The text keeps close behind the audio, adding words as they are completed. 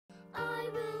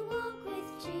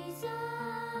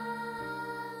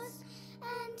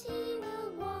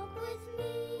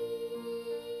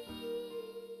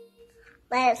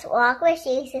Let us walk with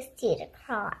Jesus to the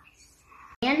cross.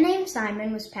 A man named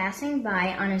Simon was passing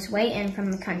by on his way in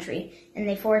from the country, and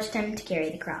they forced him to carry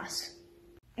the cross.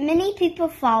 Many people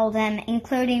followed him,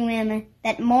 including women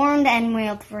that mourned and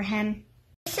wailed for him.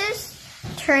 Jesus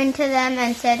turned to them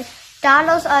and said,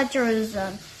 "Daughters of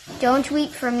Jerusalem, don't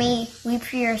weep for me, weep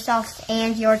for yourselves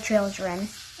and your children."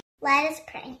 Let us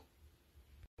pray.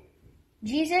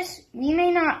 Jesus, we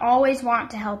may not always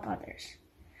want to help others,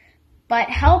 but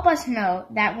help us know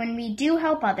that when we do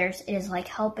help others, it is like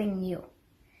helping you.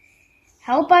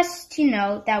 Help us to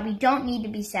know that we don't need to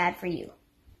be sad for you.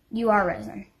 You are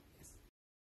risen.